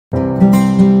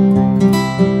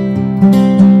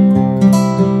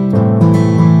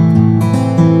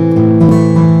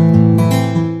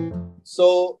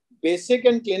So basic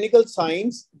and clinical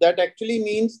science, that actually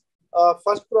means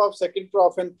first prof, second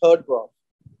prof, and third prof,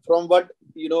 from what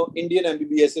Indian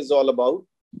MBBS is all about.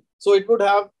 So it would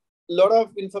have a lot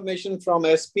of information from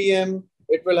SPM.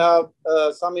 It will have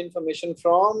some information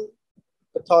from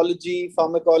pathology,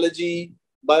 pharmacology,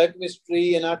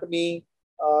 biochemistry, anatomy,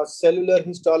 cellular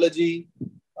histology,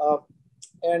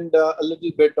 and a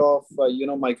little bit of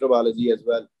microbiology as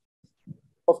well,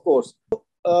 of course.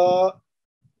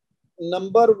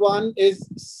 Number one is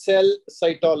cell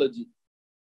cytology.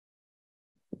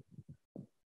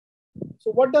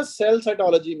 So what does cell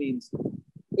cytology means?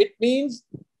 It means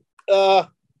that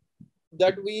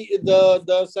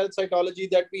the cell cytology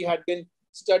that we had been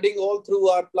studying all through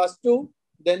our +2,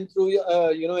 then through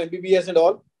MBBS and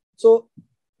all. So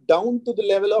down to the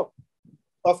level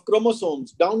of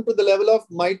chromosomes, down to the level of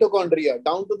mitochondria,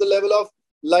 down to the level of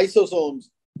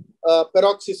lysosomes,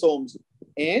 peroxisomes.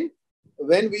 And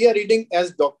when we are reading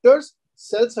as doctors,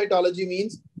 cell cytology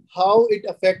means how it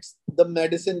affects the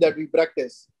medicine that we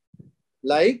practice.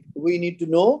 Like, we need to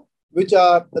know which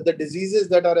are the diseases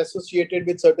that are associated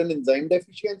with certain enzyme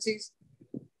deficiencies,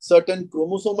 certain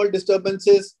chromosomal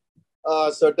disturbances,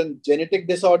 certain genetic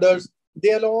disorders.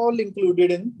 They are all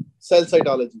included in cell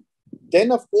cytology.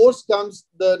 Then, of course, comes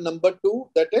the number 2,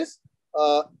 that is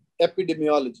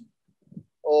epidemiology.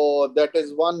 Oh, that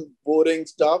is one boring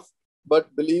stuff.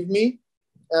 But believe me,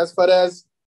 as far as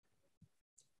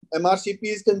MRCP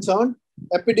is concerned,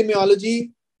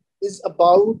 epidemiology is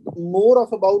more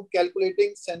about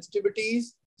calculating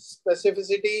sensitivities,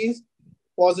 specificities,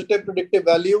 positive predictive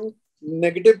value,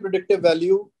 negative predictive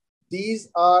value. These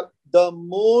are the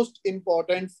most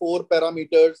important 4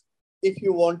 parameters if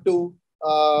you want to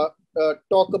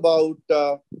talk about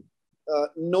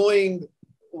knowing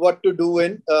what to do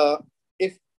in.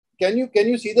 Can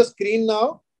you see the screen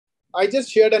now? I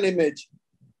just shared an image.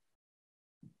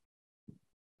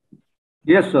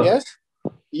 Yes, sir. Yes?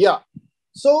 Yeah.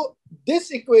 So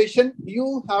this equation,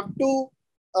 you have to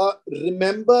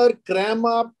remember, cram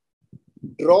up,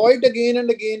 draw it again and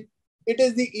again. It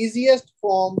is the easiest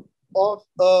form of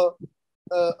a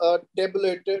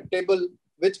table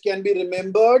which can be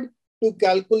remembered to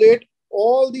calculate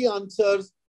all the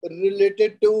answers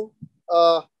related to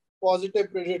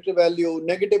positive predictive value,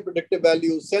 negative predictive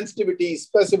value, sensitivity,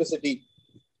 specificity.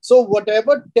 So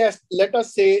whatever test, let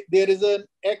us say there is an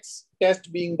X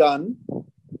test being done,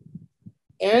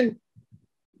 and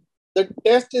the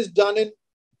test is done in,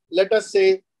 let us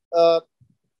say,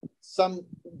 some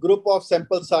group of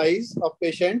sample size of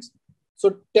patients.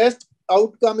 So test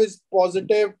outcome is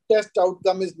positive, test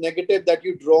outcome is negative, that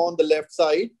you draw on the left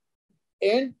side.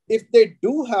 And if they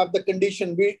do have the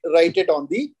condition, we write it on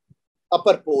the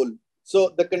upper pole.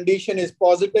 So the condition is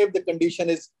positive, the condition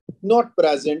is not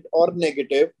present or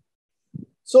negative.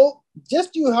 So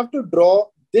just you have to draw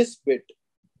this bit,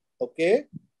 okay?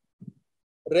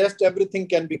 Rest everything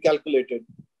can be calculated.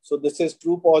 So this is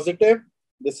true positive,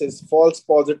 this is false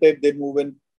positive, they move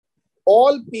in.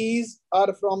 All P's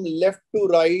are from left to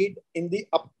right in the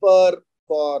upper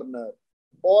corner.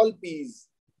 All P's.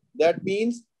 That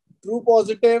means true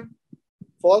positive,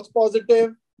 false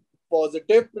positive,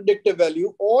 positive predictive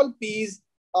value. All P's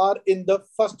are in the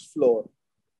first floor.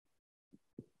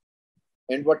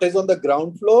 And what is on the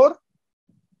ground floor?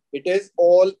 It is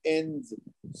all N's.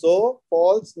 So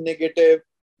false negative,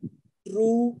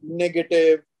 true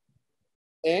negative,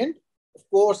 and of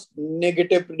course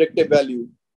negative predictive value.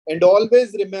 And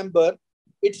always remember,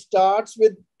 it starts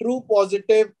with true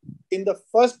positive in the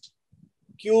first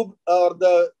cube or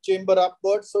the chamber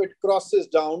upwards, so it crosses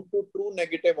down to true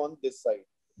negative on this side.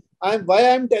 Why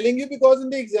I'm telling you, because in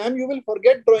the exam you will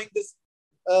forget drawing this,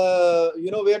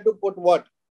 where to put what.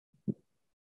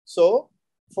 So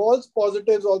false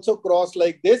positives also cross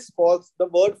like this. False, the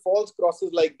word false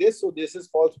crosses like this. So this is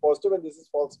false positive and this is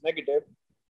false negative.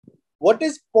 What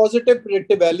is positive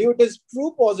predictive value? It is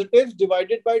true positives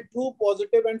divided by true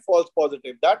positive and false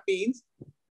positive. That means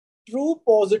true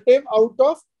positive out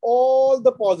of all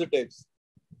the positives.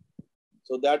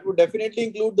 So that would definitely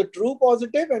include the true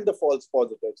positive and the false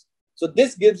positives. So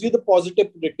this gives you the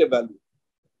positive predictive value.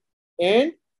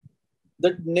 And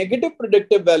the negative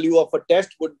predictive value of a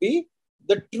test would be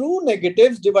the true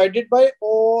negatives divided by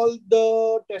all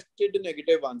the tested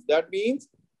negative ones. That means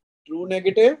true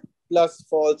negative plus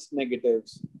false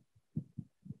negatives.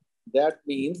 That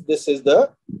means this is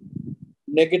the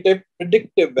negative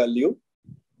predictive value.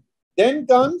 Then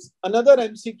comes another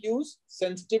MCQs,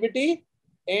 sensitivity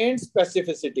and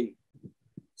specificity.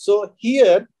 So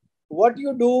here what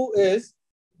you do is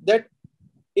that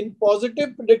in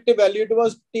positive predictive value, it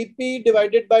was TP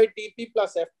divided by TP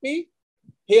plus FP.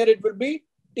 Here it will be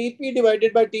TP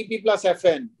divided by TP plus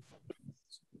FN.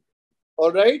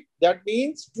 All right. That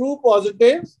means true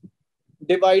positives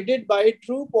divided by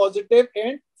true positive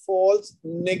and false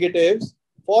negatives.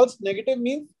 False negative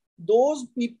means those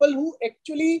people who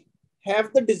actually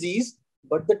have the disease,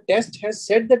 but the test has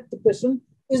said that the person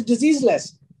is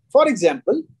diseaseless. For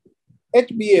example,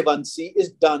 𝑨𝒃𝒂𝒁𝒐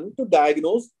is done to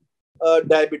diagnose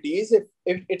diabetes.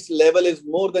 If its level is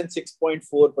more than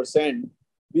 6.4%,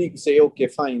 we say, okay,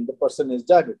 fine, the person is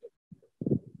diabetic.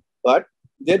 But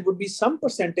there would be some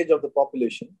percentage of the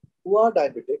population who are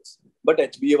diabetics, but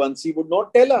𝒃𝒂𝒁𝒐 would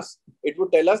not tell us. It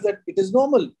would tell us that it is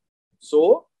normal.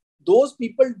 So those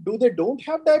people, don't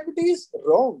have diabetes?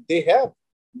 Wrong, they have.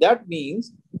 That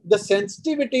means the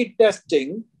sensitivity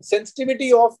testing,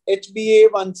 sensitivity of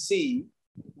𝒃𝒂𝒁𝒐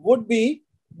would be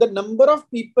the number of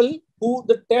people who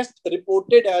the test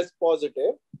reported as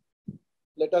positive,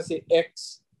 let us say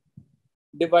X,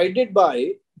 divided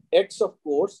by X, of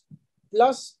course,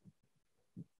 plus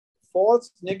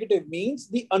false negative means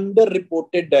the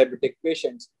underreported diabetic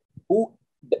patients who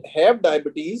have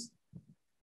diabetes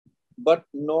but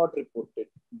not reported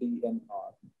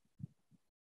DNR.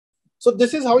 So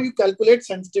this is how you calculate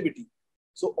sensitivity.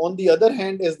 So on the other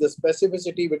hand is the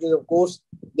specificity, which is of course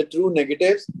the true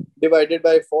negatives divided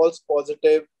by false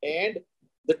positive and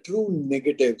the true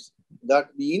negatives. That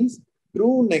means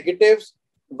true negatives.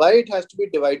 Why it has to be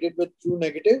divided with true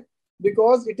negative?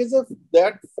 Because it is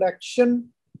that fraction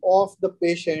of the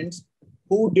patients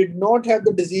who did not have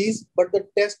the disease, but the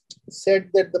test said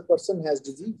that the person has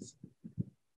disease.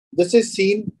 This is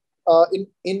seen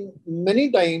in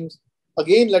many times.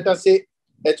 Again, let us say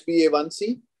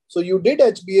𝒃𝒂𝒁𝒐. So you did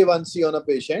𝒃𝒂𝒁𝒐 on a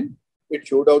patient. It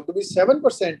showed out to be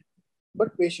 7%,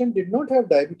 but patient did not have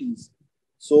diabetes.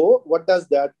 So what does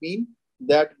that mean?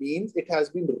 That means it has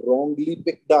been wrongly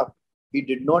picked up. He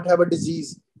did not have a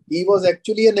disease. He was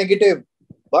actually a negative,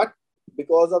 but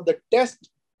because of the test,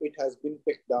 it has been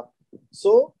picked up.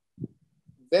 So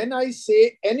when I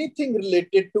say anything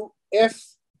related to F,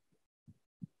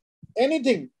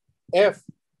 anything, F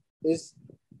is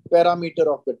parameter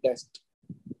of the test.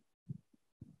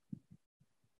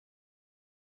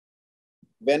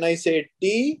 When I say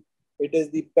T, it is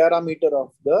the parameter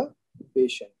of the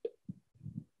patient.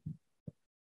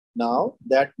 Now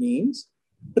that means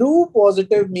true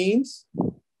positive means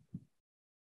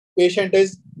patient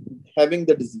is having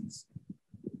the disease.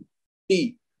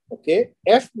 T. Okay.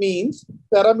 F means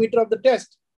parameter of the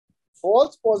test.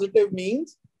 False positive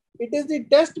means it is the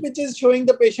test which is showing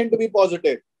the patient to be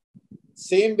positive.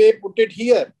 Same way, put it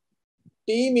here.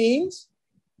 T means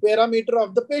parameter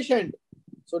of the patient.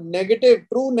 So negative,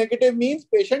 true negative means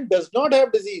patient does not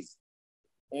have disease.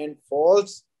 And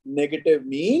false negative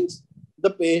means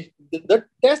the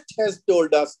test has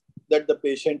told us that the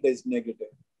patient is negative.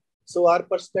 So our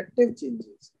perspective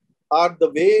changes.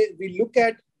 The way we look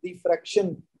at the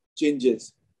fraction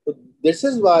changes. So this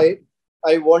is why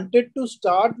I wanted to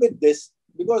start with this,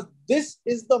 because this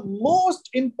is the most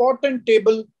important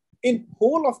table in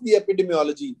whole of the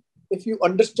epidemiology. If you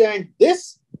understand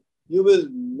this, you will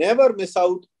never miss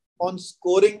out on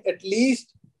scoring at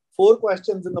least 4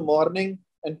 questions in the morning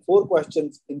and 4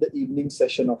 questions in the evening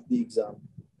session of the exam.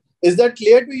 Is that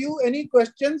clear to you? Any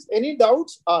questions, any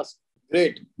doubts? Ask.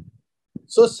 Great.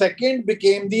 So second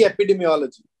became the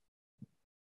epidemiology.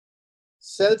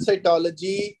 Cell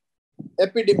cytology,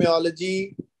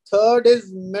 epidemiology. Third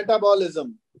is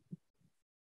metabolism.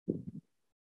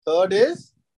 Third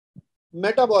is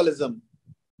metabolism.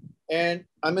 And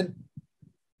I mean,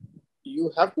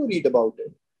 you have to read about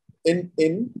it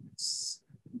in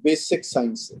basic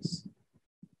sciences.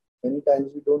 Many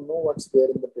times we don't know what's there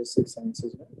in the basic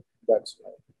sciences. No? That's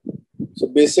why. So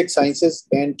basic sciences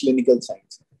and clinical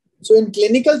science. So in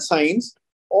clinical science,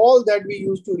 all that we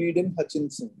used to read in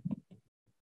Hutchinson.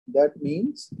 That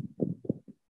means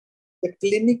the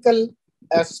clinical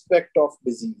aspect of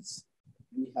disease.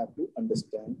 We have to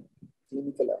understand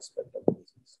clinical aspect of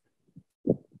disease.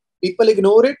 People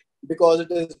ignore it because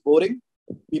it is boring.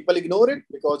 People ignore it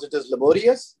because it is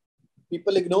laborious.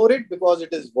 People ignore it because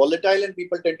it is volatile and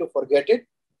people tend to forget it.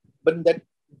 But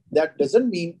that doesn't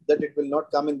mean that it will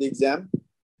not come in the exam.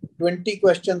 20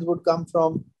 questions would come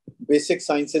from basic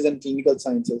sciences and clinical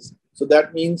sciences. So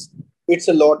that means it's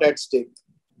a lot at stake.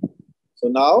 So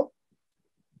now,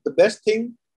 the best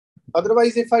thing,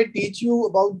 otherwise if I teach you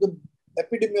about the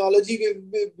epidemiology,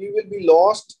 we will be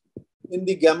lost in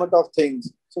the gamut of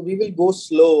things. So we will go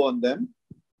slow on them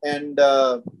and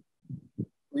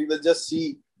we will just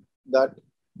see that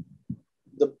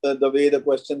the way the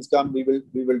questions come, we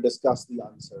will discuss the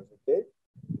answers. Okay.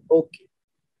 Okay.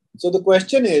 So the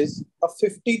question is, a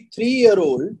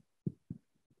 53-year-old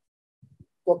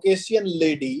Caucasian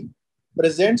lady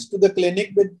presents to the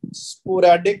clinic with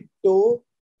sporadic toe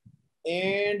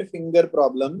and finger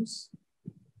problems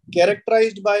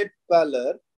characterized by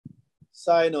pallor,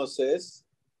 cyanosis,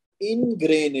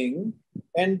 ingraining,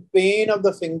 and pain of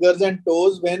the fingers and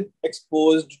toes when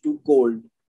exposed to cold.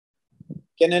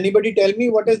 Can anybody tell me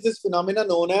what is this phenomena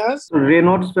known as?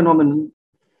 Raynaud's phenomenon.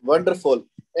 Wonderful.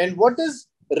 And what is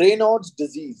Raynaud's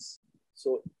disease?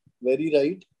 So, very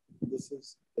right. This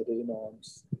is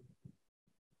Raynaud's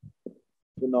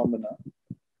phenomena.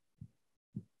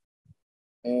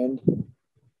 And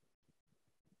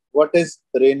what is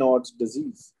Raynaud's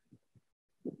disease?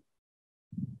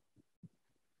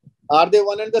 Are they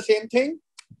one and the same thing?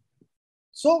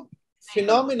 So,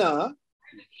 phenomena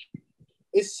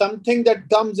is something that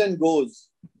comes and goes.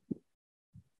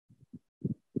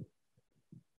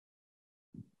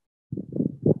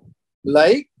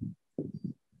 Like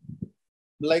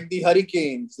the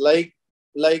hurricanes, like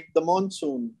the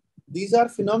monsoon. These are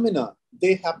phenomena.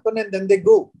 They happen and then they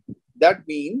go. That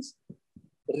means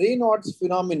Raynaud's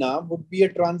phenomena would be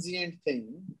a transient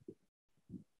thing.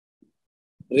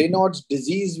 Raynaud's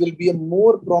disease will be a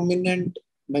more prominent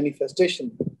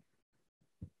manifestation.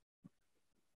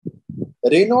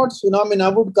 Raynaud's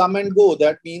phenomena would come and go.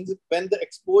 That means when the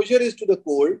exposure is to the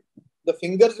cold, the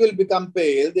fingers will become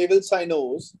pale, they will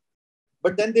cyanose,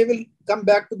 but then they will come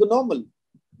back to the normal.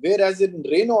 Whereas in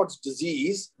Raynaud's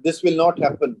disease, this will not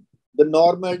happen. The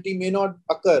normality may not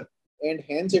occur, and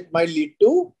hence it might lead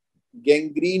to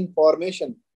gangrene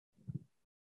formation.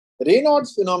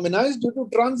 Raynaud's phenomena is due to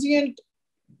transient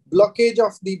blockage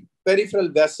of the peripheral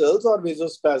vessels or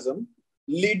vasospasm,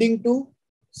 leading to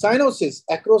cyanosis,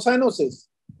 acrocyanosis.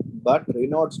 But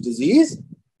Raynaud's disease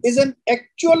is an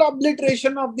actual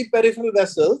obliteration of the peripheral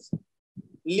vessels,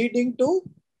 leading to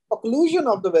occlusion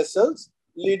of the vessels,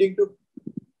 leading to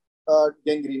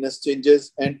gangrenous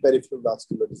changes and peripheral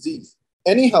vascular disease.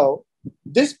 Anyhow,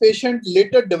 this patient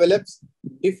later develops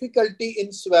difficulty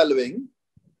in swallowing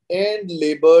and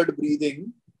labored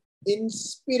breathing.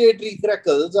 Inspiratory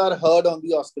crackles are heard on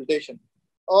the auscultation.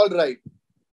 All right.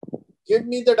 Give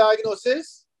me the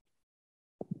diagnosis.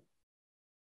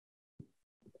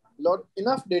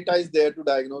 Enough data is there to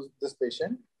diagnose this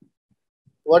patient.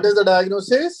 What is the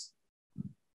diagnosis?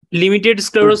 Limited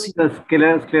sclerosis.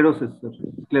 Sclerosis, sir.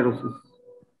 Sclerosis.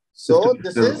 So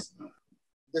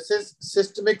this is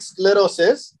systemic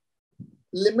sclerosis.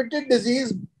 Limited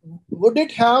disease, would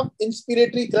it have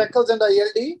inspiratory crackles and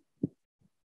ILD?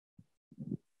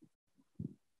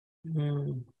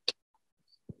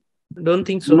 Don't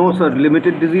think so. No, sir.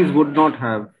 Limited disease would not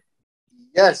have.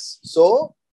 Yes.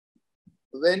 So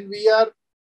when we are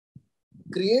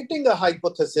creating a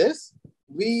hypothesis,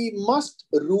 we must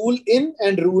rule in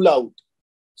and rule out.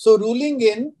 So ruling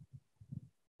in,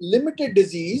 limited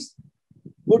disease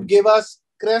would give us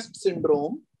Crest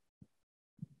syndrome.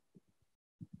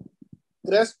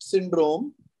 Crest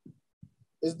syndrome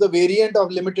is the variant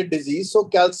of limited disease. So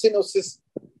calcinosis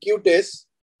cutis,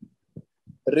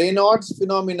 Raynaud's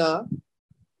phenomena,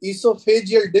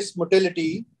 esophageal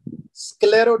dysmotility,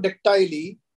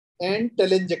 sclerodactyly, and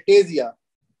telangiectasia.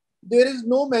 There is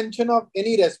no mention of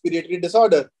any respiratory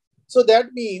disorder. So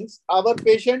that means our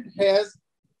patient has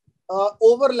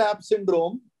overlap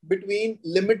syndrome between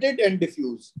limited and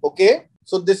diffuse. Okay.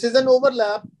 So this is an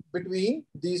overlap between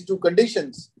these two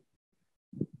conditions.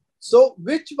 So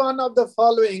which one of the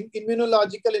following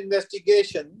immunological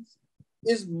investigations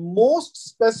is most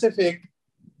specific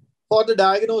for the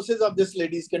diagnosis of this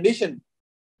lady's condition?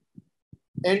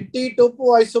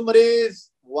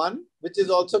 Anti-topoisomerase 1, which is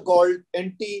also called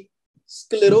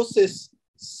anti-sclerosis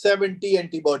 70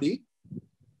 antibody,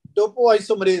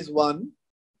 topoisomerase 1,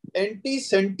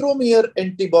 anti-centromere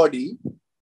antibody,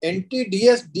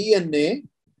 anti-dsDNA,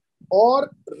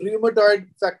 or rheumatoid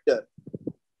factor.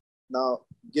 Now,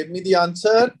 give me the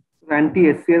answer.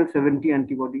 Anti-SCL70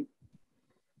 antibody.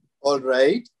 All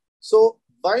right. So,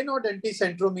 why not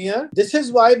anti-centromere? This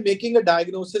is why making a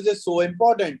diagnosis is so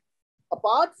important.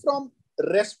 Apart from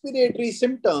respiratory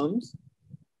symptoms,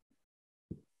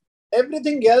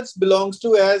 everything else belongs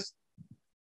to, as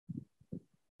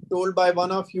told by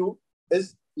one of you,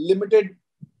 is limited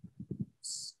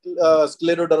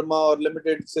scleroderma or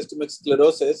limited systemic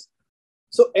sclerosis.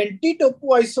 So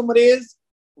anti-topoisomerase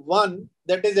 1,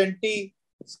 that is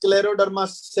anti-scleroderma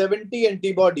 70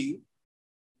 antibody,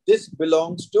 this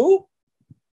belongs to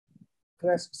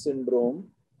Crest syndrome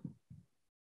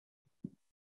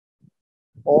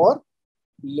or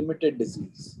limited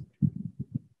disease.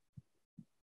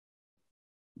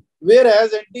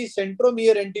 Whereas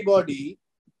anti-centromere antibody,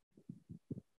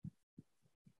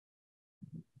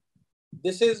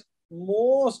 this is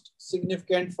most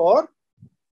significant for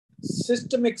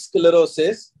systemic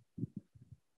sclerosis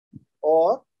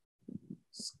or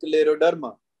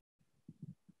scleroderma.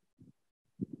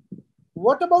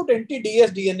 What about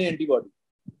anti-dsDNA antibody?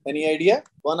 Any idea?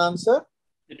 One answer?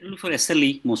 It will be for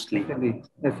SLE mostly.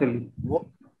 SLE.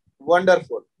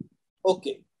 Wonderful.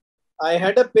 Okay. I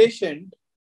had a patient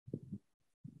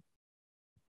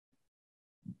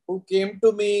who came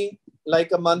to me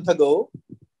like a month ago,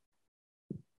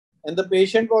 and the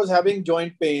patient was having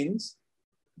joint pains.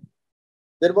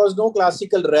 There was no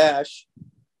classical rash.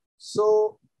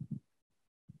 So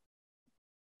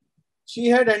she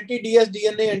had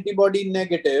anti-dsDNA antibody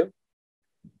negative.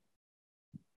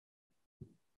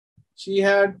 She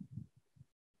had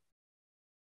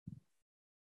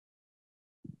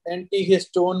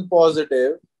antihistone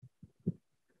positive.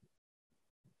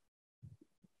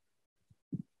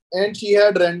 And she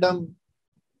had random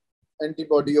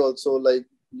antibody also, like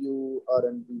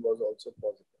URNP was also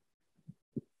positive.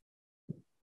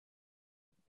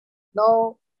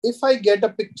 Now, if I get a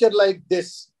picture like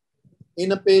this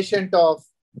in a patient of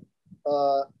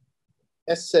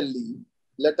SLE,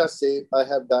 let us say I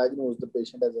have diagnosed the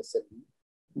patient as SLE,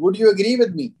 would you agree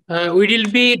with me? It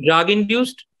will be drug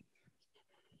induced.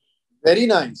 Very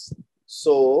nice.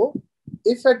 So,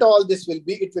 if at all this will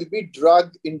be, it will be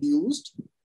drug induced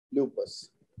lupus.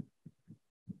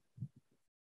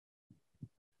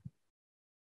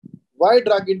 Why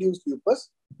drug induced lupus?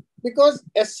 Because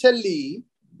SLE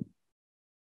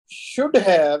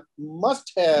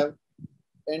must have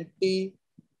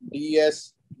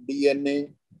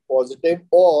anti-dsDNA positive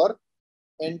or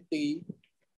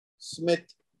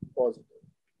anti-Smith positive.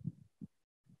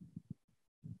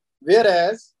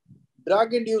 Whereas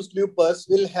drug-induced lupus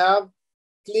will have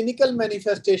clinical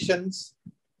manifestations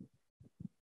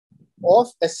of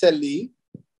SLE,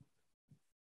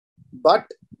 but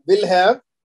will have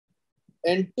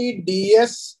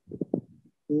anti-DS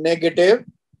negative,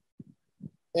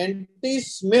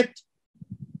 anti-Smith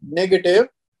negative,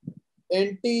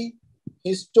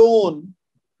 anti-histone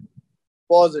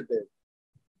positive.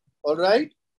 All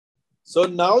right. So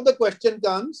now the question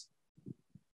comes,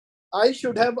 I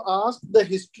should have asked the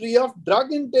history of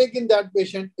drug intake in that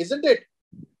patient, isn't it?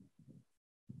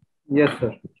 Yes,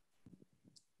 sir.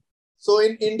 So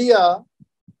in India,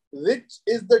 which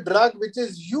is the drug which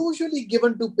is usually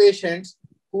given to patients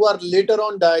who are later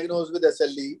on diagnosed with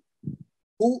SLE,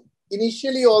 who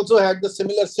initially also had the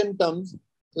similar symptoms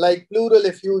like pleural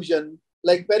effusion,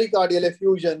 like pericardial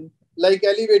effusion, like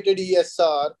elevated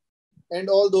ESR, and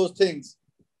all those things.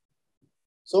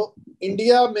 So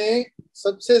India में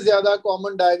सबसे ज़्यादा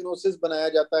common diagnosis बनाया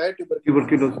जाता है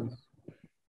tuberculosis.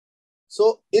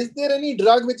 So is there any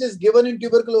drug which is given in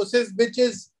tuberculosis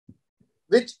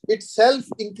which itself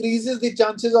increases the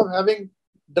chances of having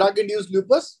drug-induced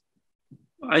lupus?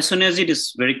 Isoniazid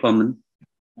is very common.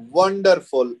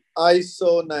 Wonderful.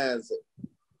 Isoniazid.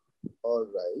 All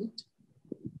right.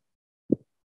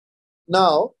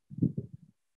 Now,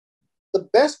 the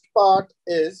best part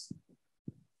is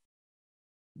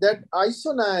that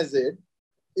isoniazid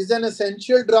is an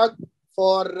essential drug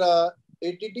for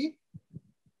ATT.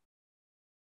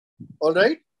 All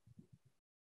right.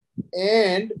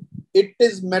 And it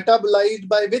is metabolized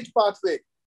by which pathway?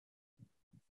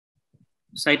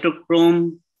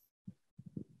 Cytochrome,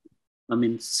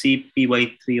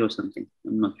 CPY3 or something.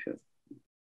 I'm not sure.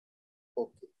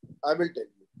 Okay, I will tell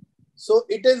you. So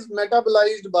it is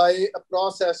metabolized by a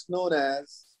process known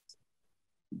as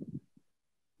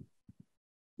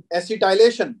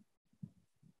acetylation.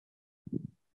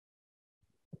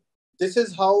 This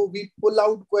is how we pull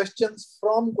out questions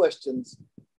from questions.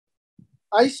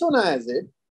 Isoniazid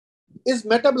is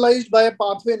metabolized by a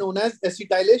pathway known as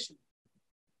acetylation.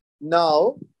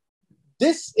 Now,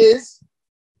 this is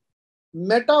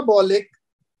metabolic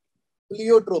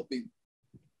pleiotropy.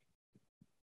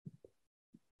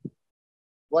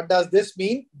 What does this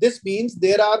mean? This means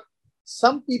there are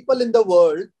some people in the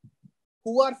world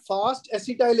who are fast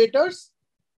acetylators,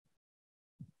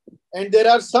 and there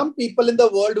are some people in the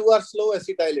world who are slow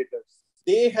acetylators.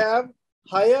 They have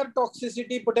higher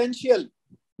toxicity potential.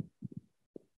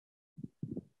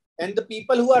 And the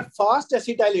people who are fast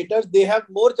acetylators, they have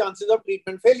more chances of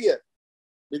treatment failure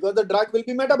because the drug will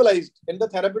be metabolized and the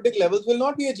therapeutic levels will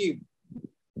not be achieved.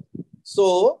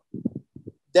 So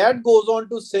that goes on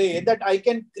to say that I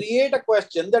can create a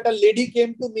question that a lady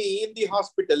came to me in the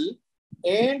hospital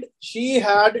and she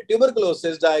had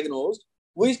tuberculosis diagnosed.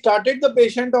 We started the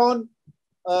patient on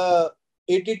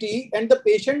ATT and the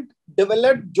patient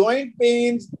developed joint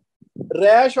pains,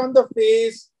 rash on the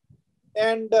face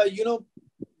and,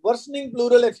 worsening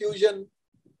pleural effusion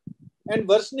and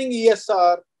worsening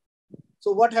ESR.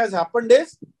 So what has happened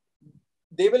is,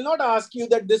 they will not ask you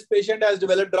that this patient has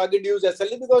developed drug-induced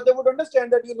SLE because they would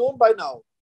understand that you know by now.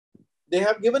 They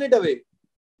have given it away.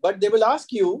 But they will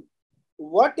ask you,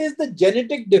 what is the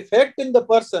genetic defect in the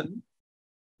person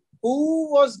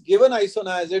who was given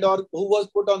isoniazid or who was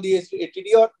put on the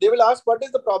ATD, or they will ask, what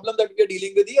is the problem that we are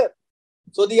dealing with here?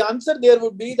 So the answer there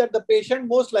would be that the patient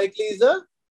most likely is a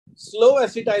slow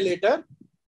acetylator,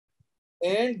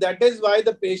 and that is why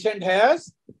the patient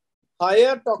has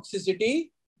higher toxicity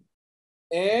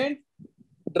and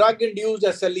drug-induced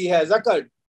SLE has occurred.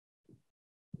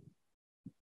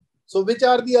 So which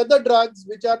are the other drugs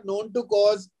which are known to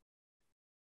cause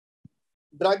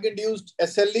drug-induced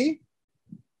SLE?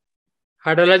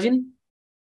 Hadolazine.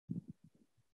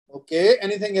 Okay,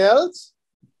 anything else?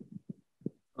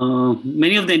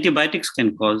 Many of the antibiotics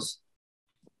can cause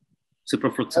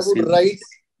ciprofloxacin.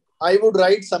 I would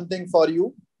write something for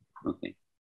you. Okay.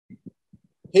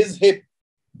 His hip.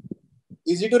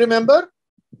 Easy to remember?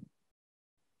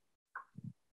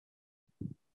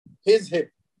 His hip.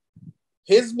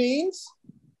 His means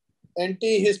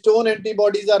anti-histone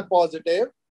antibodies are positive.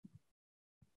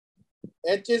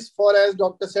 H is for, as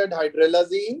doctor said,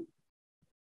 hydralazine.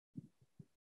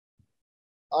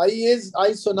 I is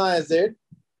isoniazid.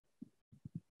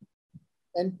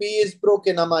 And P is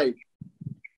prokenamide.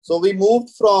 So we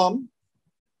moved from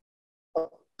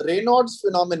Raynaud's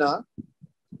phenomena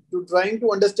to trying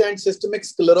to understand systemic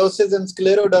sclerosis and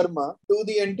scleroderma to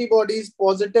the antibodies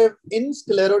positive in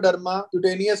scleroderma,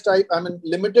 cutaneous type,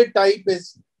 limited type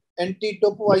is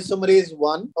anti-topoisomerase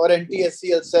 1 or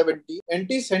anti-SCL70,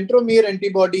 anti-centromere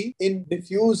antibody in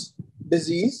diffuse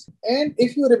disease. And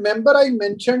if you remember, I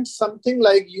mentioned something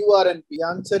like URNP. The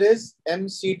answer is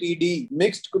MCTD,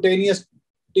 mixed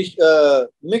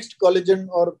collagen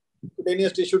or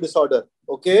cutaneous tissue disorder.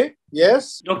 Okay.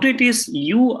 Yes. Doctor, it is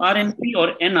URNP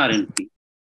or NRNP?